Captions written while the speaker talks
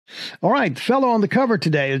All right, fellow on the cover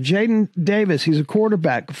today is Jadyn Davis. He's a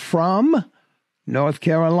quarterback from North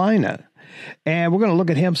Carolina. And we're going to look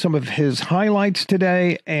at him, some of his highlights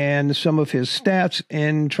today and some of his stats,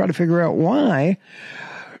 and try to figure out why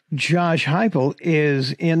Josh Heupel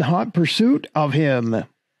is in hot pursuit of him.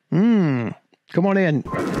 Come on in.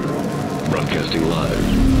 Broadcasting live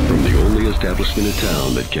from the only establishment in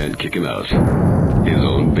town that can't kick him out. His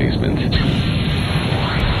own basement.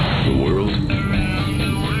 The world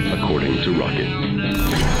according to Rocket.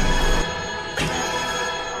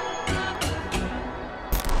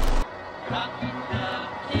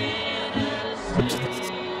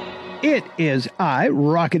 It is I,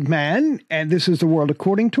 Rocket Man, and this is the world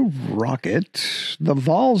according to Rocket, the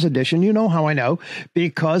Vols edition. You know how I know,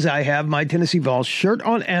 because I have my Tennessee Vols shirt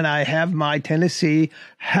on, and I have my Tennessee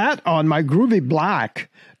hat on, my groovy black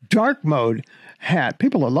dark mode hat.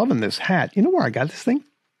 People are loving this hat. You know where I got this thing?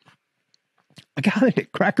 I got it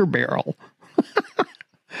at Cracker Barrel.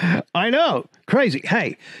 I know, crazy.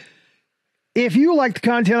 Hey, if you like the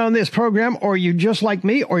content on this program, or you just like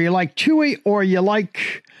me, or you like Chewy, or you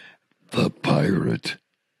like the pirate,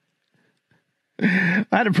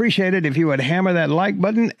 I'd appreciate it if you would hammer that like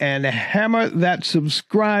button and hammer that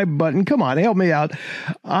subscribe button. Come on, help me out.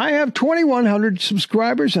 I have 2,100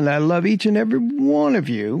 subscribers, and I love each and every one of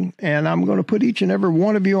you. And I'm going to put each and every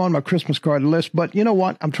one of you on my Christmas card list. But you know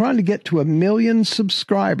what? I'm trying to get to 1 million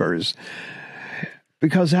subscribers,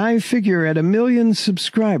 because I figure at 1 million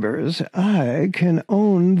subscribers, I can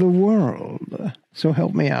own the world. So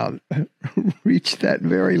help me out. Reach that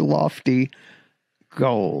very lofty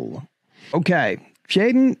goal. Okay,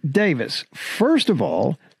 Jadyn Davis. First of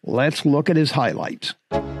all, let's look at his highlights.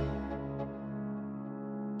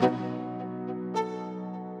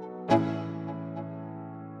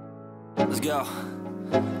 Let's go.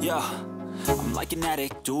 Yeah. I'm like an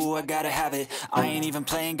addict, do I gotta have it. I ain't even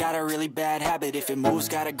playing, got a really bad habit. If it moves,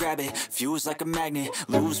 gotta grab it, fuse like a magnet.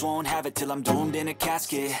 Lose, won't have it till I'm doomed in a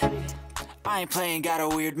casket. I ain't playing, got a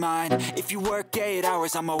weird mind. If you work 8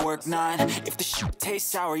 hours, I'ma work 9. If the shoot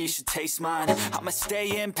tastes sour, you should taste mine. I'ma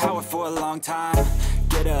stay in power for a long time.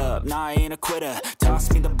 Get up, nah, I ain't a quitter.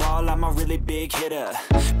 Toss me the ball, I'm a really big hitter.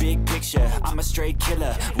 Big picture, I'm a straight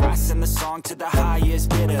killer. Rising the song to the highest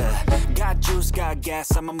bidder. Got juice, got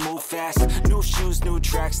gas, I'ma move fast. New shoes, new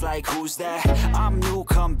tracks, like who's that? I'm new,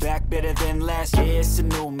 come back, better than last. Yeah, it's a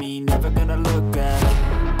new me, never gonna look back.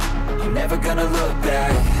 I'm never gonna look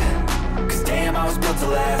back. Cause damn, I was built to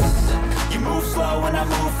last. You move slow and I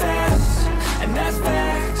move fast, and that's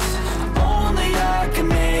facts. Only I can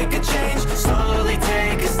make a change. Slowly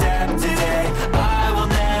take a step today. I will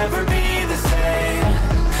never be the same.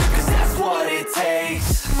 Cause that's what it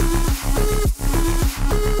takes.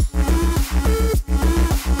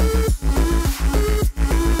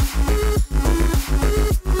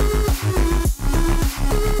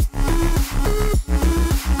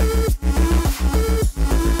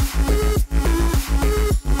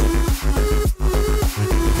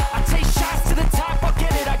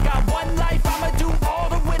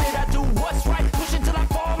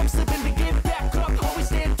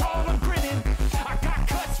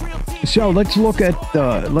 So let's look at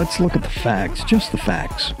the facts. Just the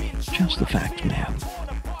facts. Just the facts, man.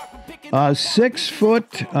 6 foot,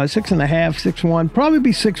 6'5", 6'1", probably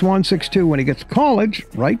be 6'1", 6'2" when he gets to college,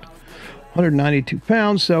 right? 192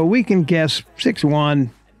 pounds. So we can guess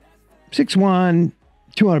 6'1",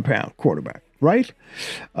 200-pound quarterback, right?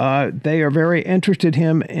 They are very interested in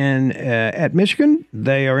him at Michigan.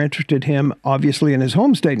 They are interested in him, obviously, in his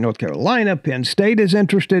home state, North Carolina. Penn State is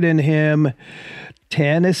interested in him.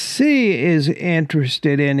 Tennessee is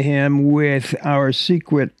interested in him with our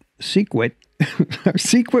secret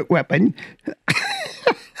weapon.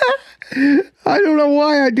 I don't know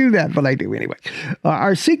why I do that, but I do anyway.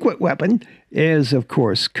 Our secret weapon is, of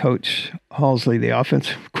course, Coach Halsley, the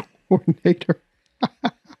offensive coordinator.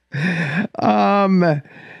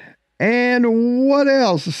 And what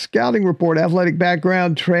else? A scouting report, athletic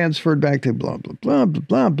background, transferred back to blah, blah, blah, blah,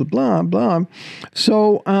 blah, blah, blah, blah.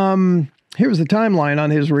 So, here's the timeline on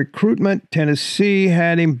his recruitment. Tennessee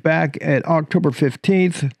had him back at October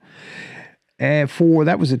 15th.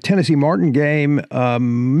 That was a Tennessee Martin game.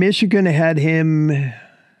 Michigan had him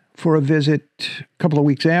for a visit a couple of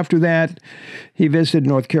weeks after that. He visited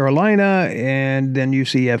North Carolina, and then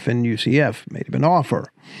UCF, and UCF made him an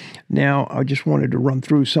offer. Now, I just wanted to run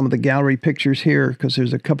through some of the gallery pictures here, because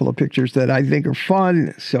there's a couple of pictures that I think are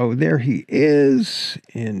fun. So there he is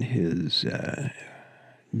in his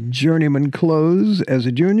journeyman clothes as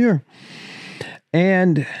a junior.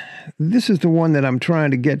 And this is the one that I'm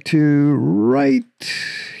trying to get to right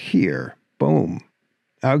here. Boom.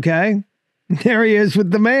 Okay. There he is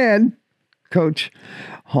with the man, Coach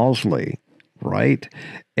Halsley, right?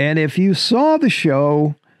 And if you saw the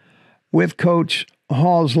show with Coach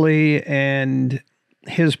Halsley and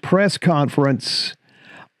his press conference,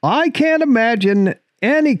 I can't imagine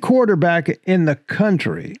any quarterback in the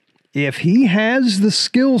country, if he has the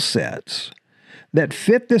skill sets that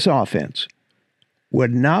fit this offense,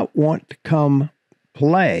 would not want to come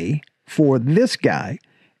play for this guy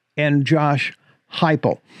and Josh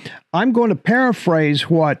Heupel. I'm going to paraphrase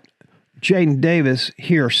what Jadyn Davis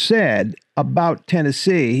here said about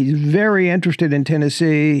Tennessee. He's very interested in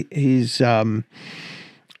Tennessee. He's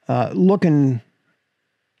looking.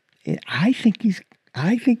 I think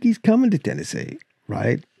he's coming to Tennessee,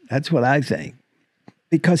 right? That's what I think,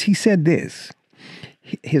 because he said this.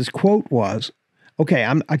 His quote was, okay,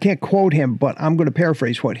 I can't quote him, but I'm going to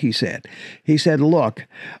paraphrase what he said. He said, look,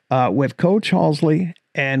 with Coach Halsley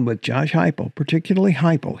and with Josh Heupel, particularly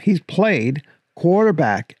Heupel, he's played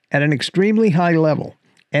quarterback at an extremely high level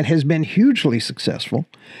and has been hugely successful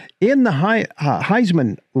in the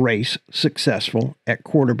Heisman race, successful at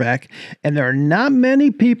quarterback. And there are not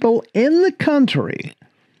many people in the country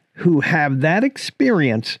who have that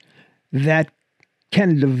experience that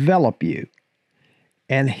can develop you.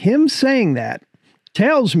 And him saying that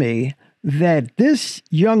tells me that this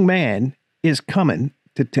young man is coming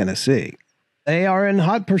to Tennessee. They are in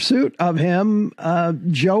hot pursuit of him.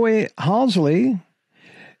 Joey Halsley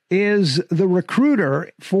is the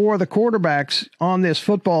recruiter for the quarterbacks on this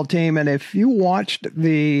football team. And if you watched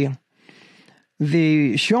the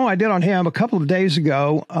show I did on him a couple of days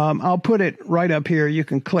ago, I'll put it right up here. You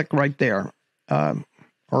can click right there,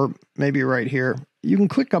 or maybe right here. You can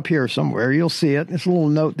click up here somewhere. You'll see it. It's a little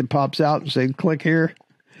note that pops out and says, click here.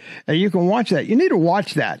 And you can watch that. You need to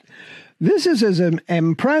watch that. This is as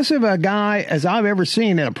impressive a guy as I've ever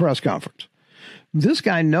seen in a press conference. This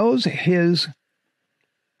guy knows his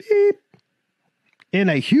beep in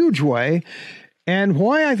a huge way. And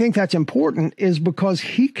why I think that's important is because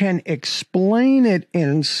he can explain it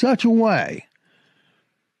in such a way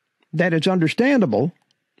that it's understandable.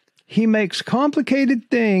 He makes complicated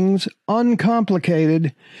things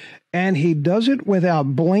uncomplicated, and he does it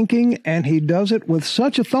without blinking, and he does it with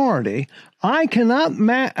such authority. I cannot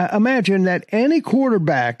imagine that any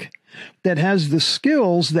quarterback that has the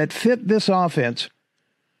skills that fit this offense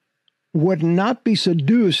would not be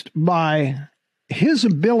seduced by his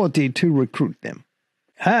ability to recruit them.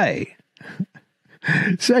 Hey,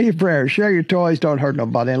 say your prayers, share your toys, don't hurt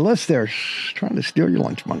nobody, unless they're trying to steal your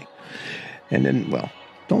lunch money. And then, well,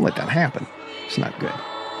 don't let that happen. It's not good.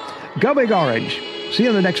 Go Big Orange. See you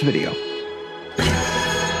in the next video.